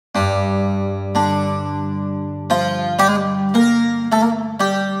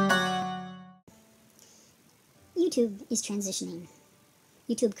YouTube is transitioning.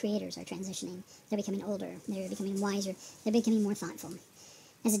 YouTube creators are transitioning. They're becoming older. They're becoming wiser. They're becoming more thoughtful.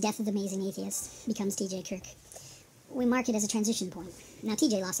 As the death of the amazing atheist becomes TJ Kirk, we mark it as a transition point. Now,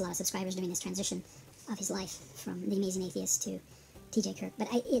 TJ lost a lot of subscribers during this transition of his life from the amazing atheist to TJ Kirk. But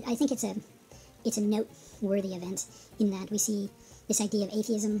I think it's a noteworthy event in that we see this idea of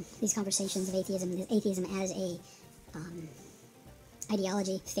atheism, these conversations of atheism as a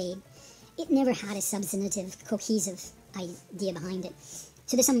ideology fade. It never had a substantive, cohesive idea behind it.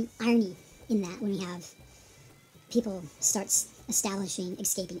 So there's some irony in that when we have people start establishing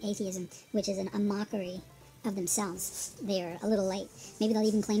escaping atheism, which is a mockery of themselves. They're a little late. Maybe they'll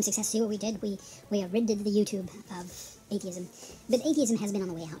even claim success. See what we did? We ridded the YouTube of atheism. But atheism has been on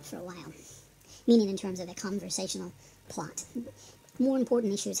the way out for a while, meaning in terms of a conversational plot. More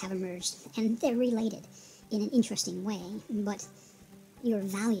important issues have emerged, and they're related in an interesting way, but your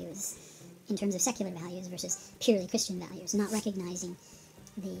values, in terms of secular values versus purely Christian values, not recognizing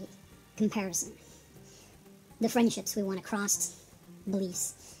the comparison. The friendships we want across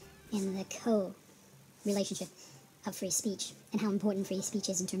beliefs, and the co-relationship of free speech, and how important free speech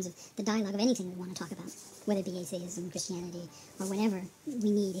is in terms of the dialogue of anything we want to talk about, whether it be atheism, Christianity, or whatever.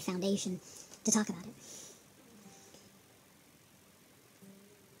 We need a foundation to talk about it.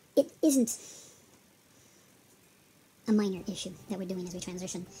 It isn't a minor issue that we're doing as we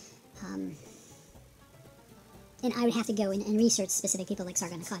transition. And I would have to go and research specific people like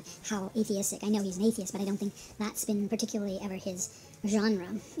Sargon Akkad, how atheistic. I know he's an atheist, but I don't think that's been particularly ever his genre.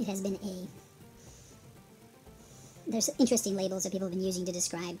 It has been there's interesting labels that people have been using to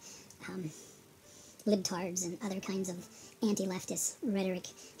describe libtards and other kinds of anti-leftist rhetoric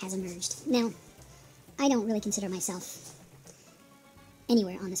has emerged. Now, I don't really consider myself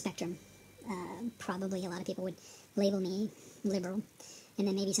anywhere on the spectrum. Probably a lot of people would label me liberal, and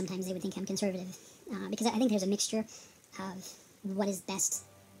then maybe sometimes they would think I'm conservative, because I think there's a mixture of what is best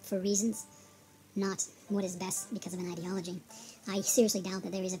for reasons, not what is best because of an ideology. I seriously doubt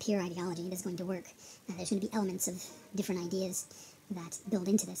that there is a pure ideology that's going to work. There's going to be elements of different ideas that build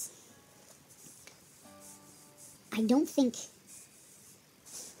into this. I don't think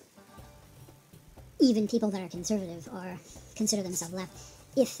even people that are conservative or consider themselves left,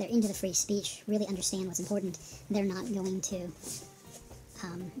 if they're into the free speech, really understand what's important, they're not going to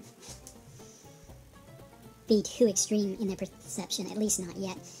be too extreme in their perception, at least not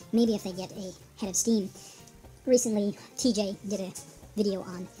yet. Maybe if they get a head of steam. Recently, TJ did a video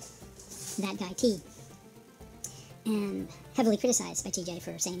on that guy T, and heavily criticized by TJ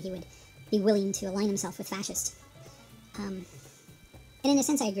for saying he would be willing to align himself with fascists. And in a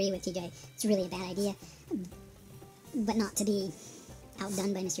sense, I agree with TJ. It's really a bad idea, but not to be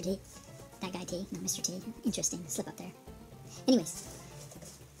outdone by Mr. T. That guy T, not Mr. T. Interesting slip up there. Anyways,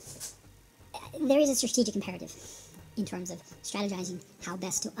 there is a strategic imperative in terms of strategizing how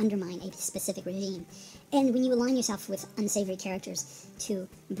best to undermine a specific regime. And when you align yourself with unsavory characters to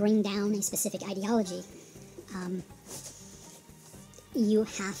bring down a specific ideology, you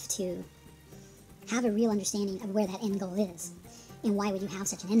have to have a real understanding of where that end goal is. And why would you have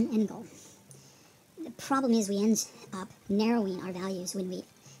such an end goal? The problem is we end up narrowing our values when we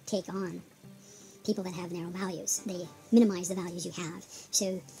take on people that have narrow values. They minimize the values you have.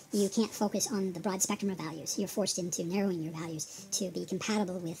 So you can't focus on the broad spectrum of values. You're forced into narrowing your values to be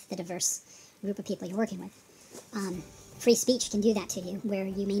compatible with the diverse group of people you're working with. Free speech can do that to you, where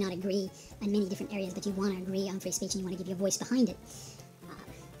you may not agree on many different areas, but you want to agree on free speech and you want to give your voice behind it.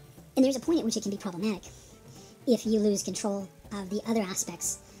 And there's a point at which it can be problematic if you lose control of the other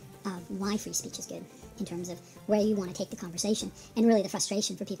aspects of why free speech is good, in terms of where you want to take the conversation. And really the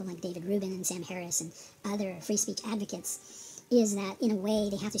frustration for people like David Rubin and Sam Harris and other free speech advocates is that, in a way,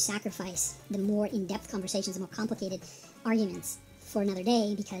 they have to sacrifice the more in-depth conversations, the more complicated arguments for another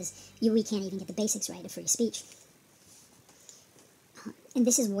day, because we can't even get the basics right of free speech. And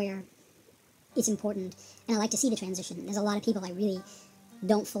this is where it's important, and I like to see the transition. There's a lot of people I really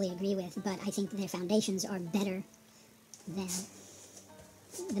don't fully agree with, but I think their foundations are better than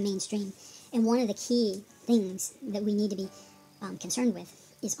the mainstream. And one of the key things that we need to be concerned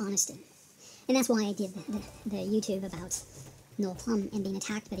with is honesty. And that's why I did the YouTube about Noel Plum and being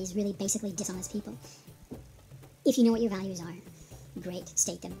attacked by these really basically dishonest people. If you know what your values are, great,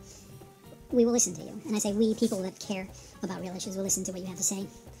 state them. We will listen to you. And I say we, people that care about real issues, will listen to what you have to say.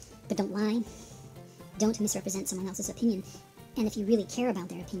 But don't lie. Don't misrepresent someone else's opinion. And if you really care about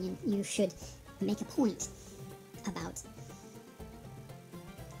their opinion, you should make a point about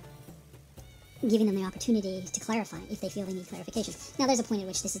giving them the opportunity to clarify if they feel they need clarification. Now, there's a point at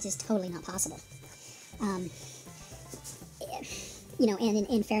which this is just totally not possible. And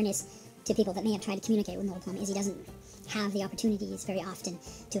in fairness, to people that may have tried to communicate with Noel Plum is he doesn't have the opportunities very often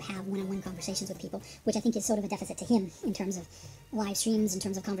to have one-on-one conversations with people, which I think is sort of a deficit to him in terms of live streams, in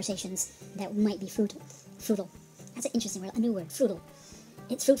terms of conversations that might be fruitful. Fruitful. That's an interesting word, a new word, fruitful.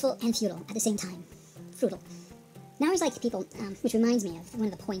 It's fruitful and futile at the same time. Fruitful. Now I always like people, which reminds me of one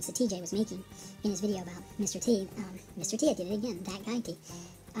of the points that TJ was making in his video about Mr. T. Mr. T, I did it again, that guy T.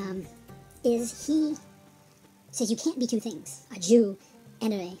 Is he says you can't be two things, a Jew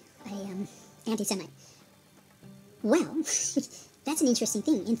and a anti-Semite. Well, that's an interesting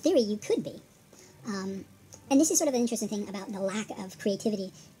thing. In theory, you could be. And this is sort of an interesting thing about the lack of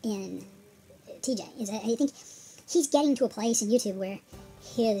creativity in TJ. Is I think he's getting to a place in YouTube where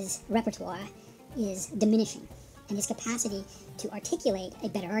his repertoire is diminishing, and his capacity to articulate a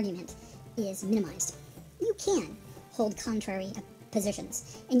better argument is minimized. You can hold contrary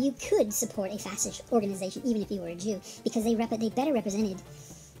positions, and you could support a fascist organization even if you were a Jew, because they better represented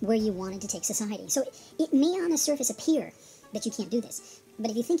where you wanted to take society. So it may on the surface appear that you can't do this,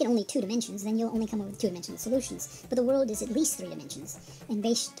 but if you think in only 2 dimensions, then you'll only come up with 2-dimensional solutions. But the world is at least 3 dimensions, and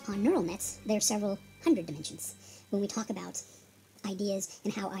based on neural nets, there are several hundred dimensions when we talk about ideas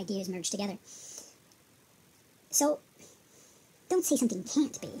and how ideas merge together. So don't say something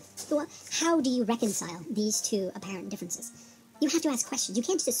can't be. Well, how do you reconcile these 2 apparent differences? You have to ask questions. You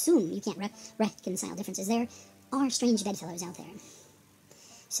can't just assume you can't reconcile differences. There are strange bedfellows out there.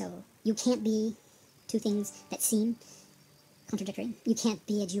 So you can't be 2 things that seem contradictory. You can't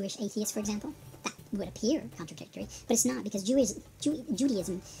be a Jewish atheist, for example. That would appear contradictory, but it's not, because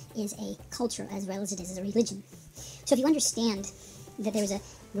Judaism is a culture as well as it is a religion. So if you understand that there's a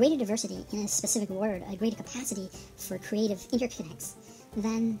greater diversity in a specific word, a greater capacity for creative interconnects,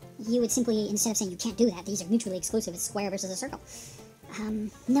 then you would simply, instead of saying you can't do that, these are mutually exclusive, it's square versus a circle.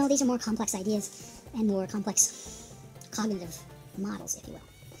 No, these are more complex ideas and more complex cognitive models, if you will.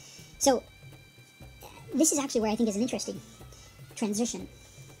 So this is actually where I think is an interesting transition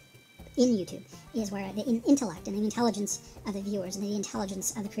in YouTube, is where the intellect and the intelligence of the viewers and the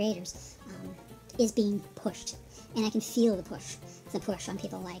intelligence of the creators is being pushed. And I can feel the push on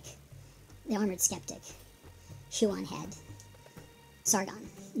people like the Armored Skeptic, Shoe on Head, Sargon.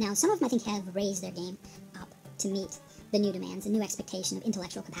 Now, some of them I think have raised their game up to meet the new demands, the new expectation of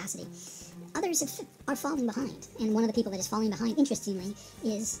intellectual capacity. Others are falling behind, and one of the people that is falling behind, interestingly,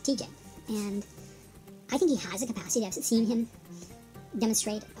 is TJ. And I think he has a capacity. I've seen him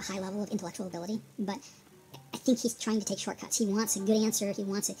demonstrate a high level of intellectual ability, but I think he's trying to take shortcuts. He wants a good answer. He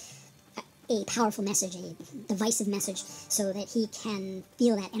wants a powerful message, a divisive message, so that he can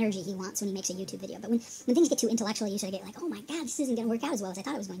feel that energy he wants when he makes a YouTube video. But when things get too intellectual, you sort of get like, oh my god, this isn't going to work out as well as I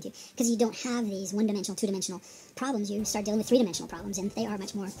thought it was going to, because you don't have these 1-dimensional, 2-dimensional problems. You start dealing with 3-dimensional problems, and they are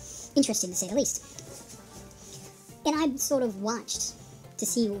much more interesting, to say the least. And I've sort of watched to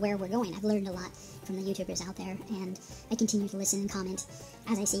see where we're going. I've learned a lot from the YouTubers out there, and I continue to listen and comment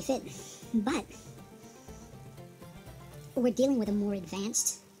as I see fit. But we're dealing with a more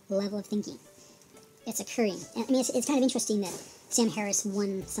advanced level of thinking. It's occurring. I mean, it's kind of interesting that Sam Harris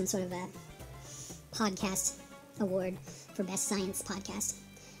won some sort of a podcast award for Best Science Podcast,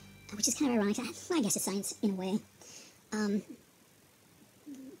 which is kind of ironic. I guess it's science in a way.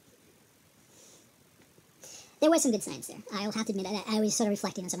 There was some good science there. I'll have to admit, I was sort of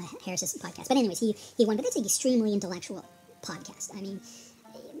reflecting on some of Harris's podcasts. But anyways, he won. But it's an extremely intellectual podcast. I mean,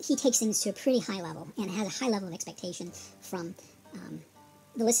 he takes things to a pretty high level and has a high level of expectation from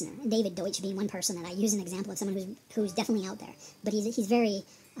the listener. David Deutsch being one person that I use an example of someone who's definitely out there. But he's very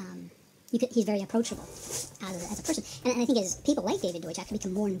he's very approachable as a person. And I think as people like David Deutsch have to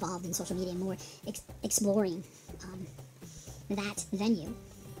become more involved in social media and more exploring that venue,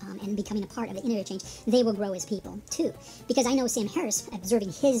 and becoming a part of the internet change, they will grow as people too. Because I know Sam Harris,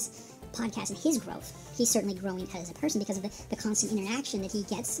 observing his podcast and his growth, he's certainly growing as a person because of the constant interaction that he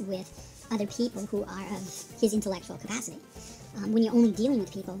gets with other people who are of his intellectual capacity. When you're only dealing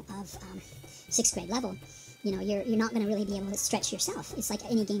with people of 6th grade level, you know, you're not going to really be able to stretch yourself. It's like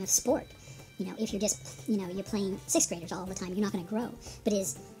any game of sport. You know, if you're just, you're playing 6th graders all the time, you're not going to grow. But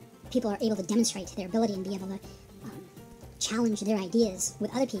as people are able to demonstrate their ability and be able to challenge their ideas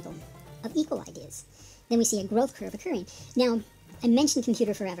with other people of equal ideas, then we see a growth curve occurring. Now, I mentioned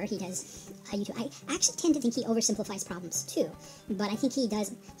Computer Forever. He does YouTube. I actually tend to think he oversimplifies problems too, but I think he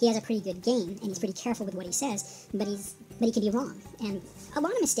has a pretty good game, and he's pretty careful with what he says, but he can be wrong, and a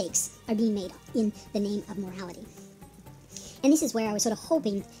lot of mistakes are being made in the name of morality. And this is where I was sort of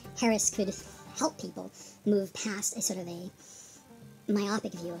hoping Harris could help people move past a sort of a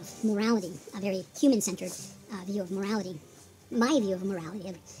myopic view of morality, a very human-centered view of morality. My view of morality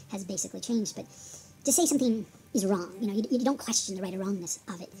has basically changed, but to say something is wrong. You don't question the right or wrongness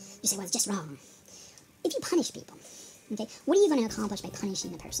of it. You say, well, it's just wrong. If you punish people, okay, what are you going to accomplish by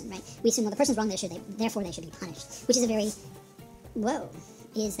punishing the person, right? We assume, well, the person's wrong, therefore they should be punished, which is a very, whoa,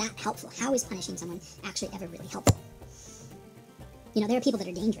 is that helpful? How is punishing someone actually ever really helpful? There are people that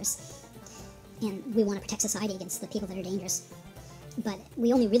are dangerous, and we want to protect society against the people that are dangerous, but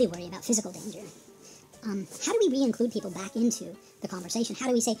we only really worry about physical danger. How do we re-include people back into the conversation? How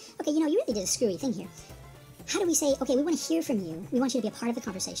do we say, okay, you really did a screwy thing here. How do we say, okay, we want to hear from you. We want you to be a part of the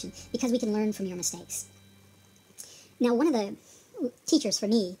conversation because we can learn from your mistakes. Now, one of the teachers for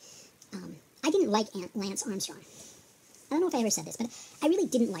me, I didn't like Lance Armstrong. I don't know if I ever said this, but I really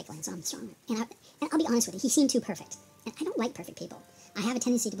didn't like Lance Armstrong. And I'll be honest with you, he seemed too perfect. And I don't like perfect people. I have a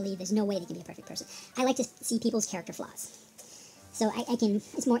tendency to believe there's no way they can be a perfect person. I like to see people's character flaws. So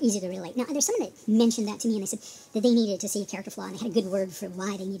it's more easy to relate. Now, there's someone that mentioned that to me, and they said that they needed to see a character flaw, and they had a good word for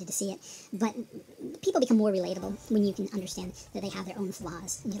why they needed to see it. But people become more relatable when you can understand that they have their own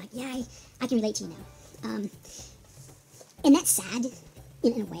flaws. And you're like, yeah, I can relate to you now. And that's sad,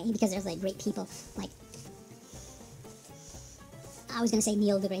 in a way, because there's, great people, I was going to say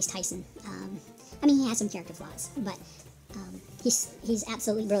Neil deGrasse Tyson. He has some character flaws, but he's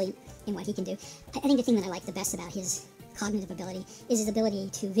absolutely brilliant in what he can do. I think the thing that I like the best about his cognitive ability is his ability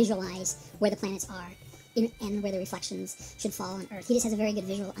to visualize where the planets are and where the reflections should fall on Earth. He just has a very good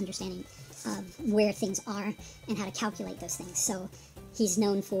visual understanding of where things are and how to calculate those things. So he's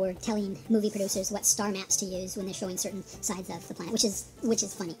known for telling movie producers what star maps to use when they're showing certain sides of the planet, which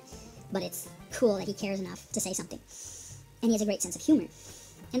is funny, but it's cool that he cares enough to say something. And he has a great sense of humor,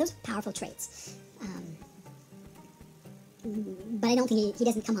 and those are powerful traits. But I don't think he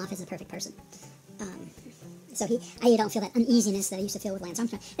doesn't come off as a perfect person. So I don't feel that uneasiness that I used to feel with Lance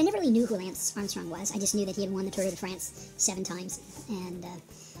Armstrong. I never really knew who Lance Armstrong was. I just knew that he had won the Tour de France 7 times, and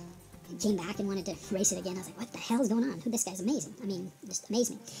came back and wanted to race it again. I was like, what the hell is going on? This guy's amazing. Just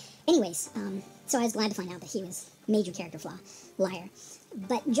amazed me. Anyways, so I was glad to find out that he was a major character flaw, liar.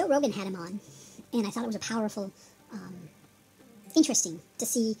 But Joe Rogan had him on, and I thought it was a powerful, interesting to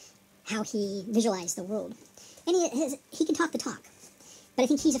see how he visualized the world. And he can talk the talk, but I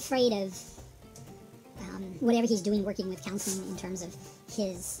think he's afraid of whatever he's doing, working with counseling in terms of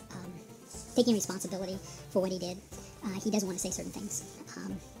his taking responsibility for what he did. He doesn't want to say certain things,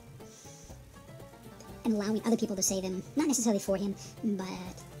 and allowing other people to say them, not necessarily for him, but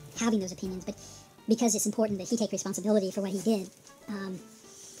having those opinions. But because it's important that he take responsibility for what he did,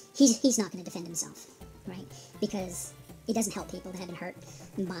 he's not going to defend himself, right? Because it doesn't help people that have been hurt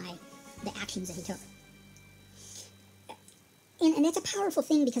by the actions that he took. And that's a powerful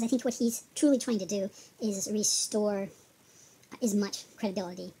thing, because I think what he's truly trying to do is restore as much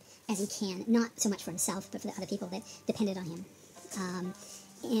credibility as he can, not so much for himself, but for the other people that depended on him.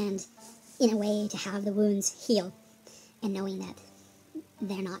 And in a way to have the wounds heal, and knowing that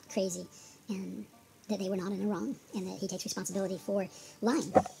they're not crazy, and that they were not in the wrong, and that he takes responsibility for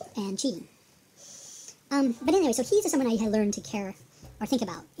lying and cheating. But anyway, so he's someone I had learned to care or think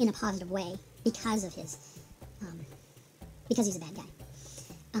about in a positive way because of his... because he's a bad guy.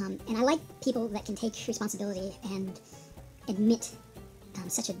 And I like people that can take responsibility and admit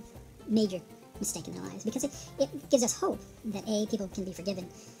such a major mistake in their lives, because it gives us hope that people can be forgiven,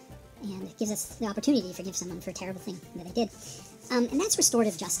 and it gives us the opportunity to forgive someone for a terrible thing that they did. And that's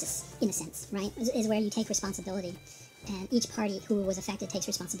restorative justice, in a sense, right? Is where you take responsibility, and each party who was affected takes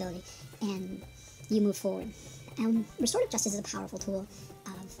responsibility, and you move forward. Restorative justice is a powerful tool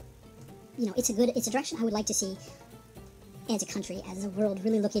of, it's a direction I would like to see as a country, as a world,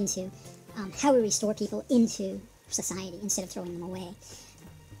 really look into how we restore people into society instead of throwing them away.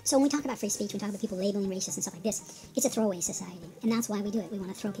 So when we talk about free speech, when we talk about people labeling racist and stuff like this, it's a throwaway society, and that's why we do it. We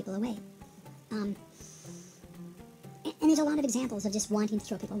want to throw people away. And there's a lot of examples of just wanting to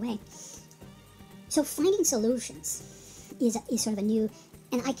throw people away. So finding solutions is sort of a new,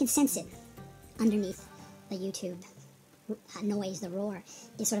 and I can sense it underneath the YouTube noise, the roar,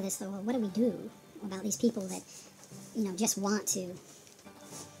 is sort of this, well, what do we do about these people that just want to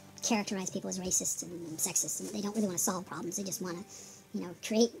characterize people as racist and sexist, and they don't really want to solve problems. They just want to,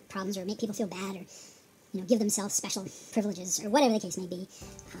 create problems or make people feel bad, or, give themselves special privileges, or whatever the case may be.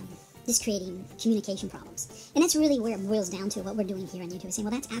 Just creating communication problems. And that's really where it boils down to what we're doing here on YouTube, is saying,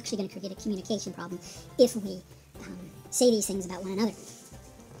 well, that's actually going to create a communication problem if we say these things about one another.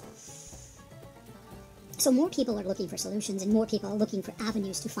 So more people are looking for solutions, and more people are looking for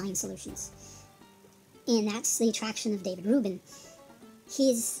avenues to find solutions. And that's the attraction of David Rubin.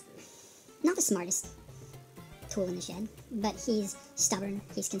 He's not the smartest tool in the shed, but he's stubborn,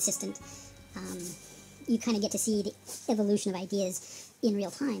 he's consistent. You kind of get to see the evolution of ideas in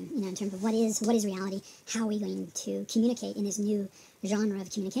real time, in terms of what is reality, how are we going to communicate in this new genre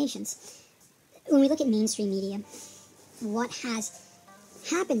of communications. When we look at mainstream media, what has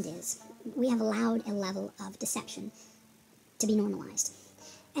happened is we have allowed a level of deception to be normalized.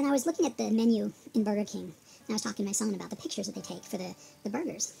 And I was looking at the menu in Burger King, and I was talking to my son about the pictures that they take for the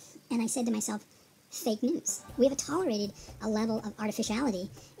burgers. And I said to myself, fake news. We have tolerated a level of artificiality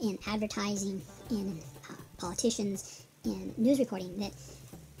in advertising, in politicians, in news reporting, that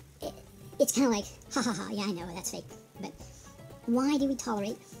it's kind of like, ha ha ha, yeah, I know, that's fake. But why do we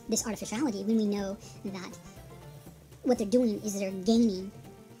tolerate this artificiality when we know that what they're doing is they're gaming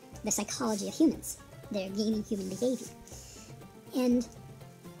the psychology of humans? They're gaming human behavior. And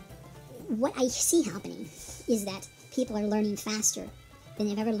what I see happening is that people are learning faster than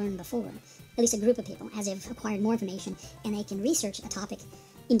they've ever learned before. At least a group of people, as they've acquired more information, and they can research a topic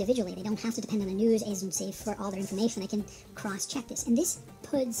individually. They don't have to depend on a news agency for all their information. They can cross-check this. And this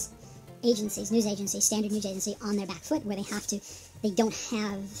puts news agencies, standard news agency, on their back foot, where they don't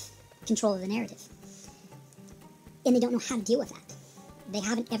have control of the narrative. And they don't know how to deal with that. They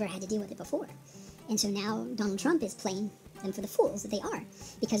haven't ever had to deal with it before. And so now Donald Trump is playing them for the fools that they are,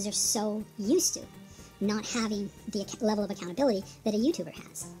 because they're so used to not having the level of accountability that a YouTuber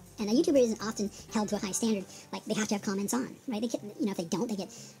has. And a YouTuber isn't often held to a high standard, like they have to have comments on, right? If they don't, they get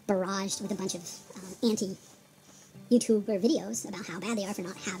barraged with a bunch of anti-YouTuber videos about how bad they are for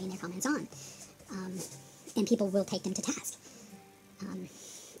not having their comments on. And people will take them to task.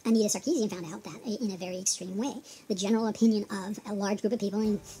 Anita Sarkeesian found out that in a very extreme way. The general opinion of a large group of people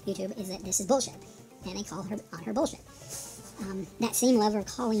in YouTube is that this is bullshit, and they call her on her bullshit. That same level of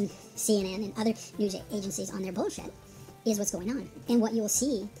calling CNN and other news agencies on their bullshit is what's going on. And what you will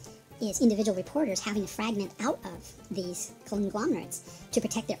see is individual reporters having to fragment out of these conglomerates to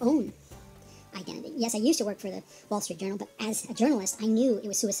protect their own identity. Yes, I used to work for the Wall Street Journal, but as a journalist, I knew it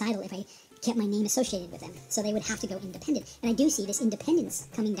was suicidal if I kept my name associated with them. So they would have to go independent. And I do see this independence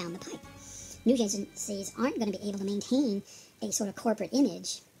coming down the pipe. News agencies aren't going to be able to maintain a sort of corporate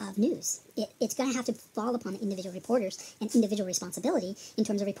image of news. It's going to have to fall upon the individual reporters and individual responsibility in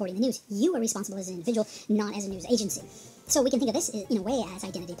terms of reporting the news. You are responsible as an individual, not as a news agency. So we can think of this in a way as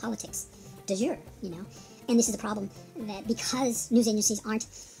identity politics de jure, And this is a problem that because news agencies aren't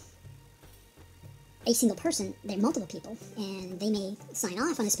a single person, they're multiple people, and they may sign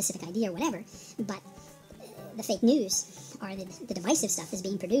off on a specific idea or whatever, but the fake news or the divisive stuff is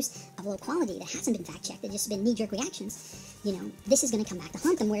being produced of low quality that hasn't been fact-checked. It's just been knee-jerk reactions. This is going to come back to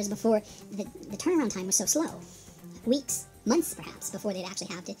haunt them, whereas before the turnaround time was so slow. Weeks, months perhaps, before they'd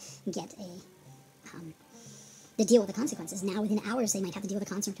actually have to get to deal with the consequences. Now within hours they might have to deal with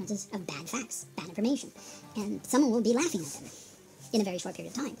the consequences of bad facts, bad information, and someone will be laughing at them in a very short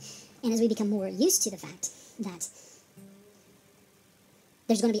period of time. And as we become more used to the fact that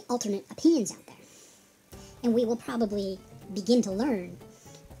there's going to be alternate opinions out there, and we will probably begin to learn,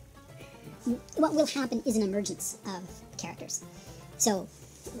 what will happen is an emergence of characters. So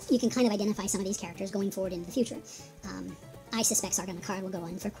you can kind of identify some of these characters going forward into the future. I suspect Sargon of Akkad will go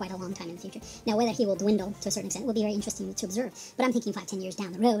on for quite a long time in the future. Now, whether he will dwindle to a certain extent will be very interesting to observe. But I'm thinking 5-10 years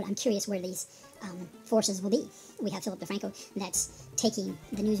down the road, I'm curious where these forces will be. We have Philip DeFranco that's taking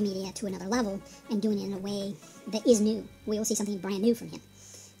the news media to another level and doing it in a way that is new. We will see something brand new from him.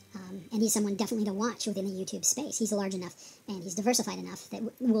 And he's someone definitely to watch within the YouTube space. He's large enough and he's diversified enough that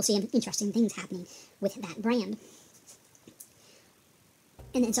we'll see interesting things happening with that brand.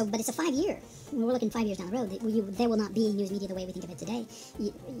 And so, but it's a 5-year. We're looking 5 years down the road. There will not be news media the way we think of it today.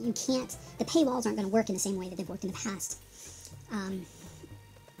 You can't. The paywalls aren't going to work in the same way that they've worked in the past. And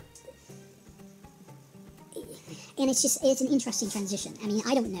it's an interesting transition. I mean,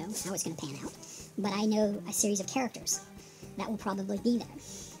 I don't know how it's going to pan out, but I know a series of characters that will probably be there.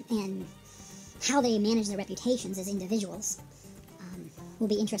 And how they manage their reputations as individuals will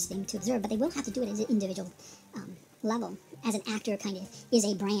be interesting to observe, but they will have to do it as an individual level. As an actor kind of is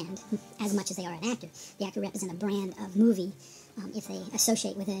a brand as much as they are an actor. The actor represents a brand of movie if they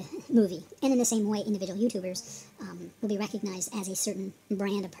associate with a movie. And in the same way, individual YouTubers will be recognized as a certain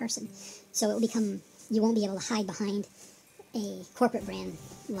brand of person. So it will become, you won't be able to hide behind a corporate brand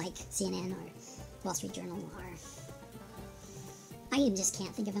like CNN or Wall Street Journal or I even just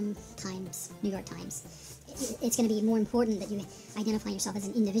can't think of them, New York Times. It's going to be more important that you identify yourself as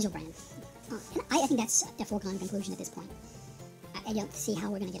an individual brand. And I think that's a foregone conclusion at this point. I don't see how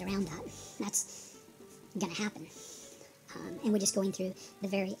we're going to get around that. That's going to happen. And we're just going through the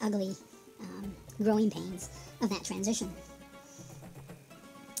very ugly growing pains of that transition.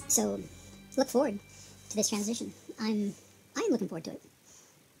 So look forward to this transition. I'm looking forward to it.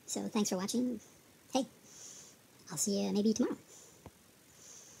 So thanks for watching. Hey, I'll see you maybe tomorrow.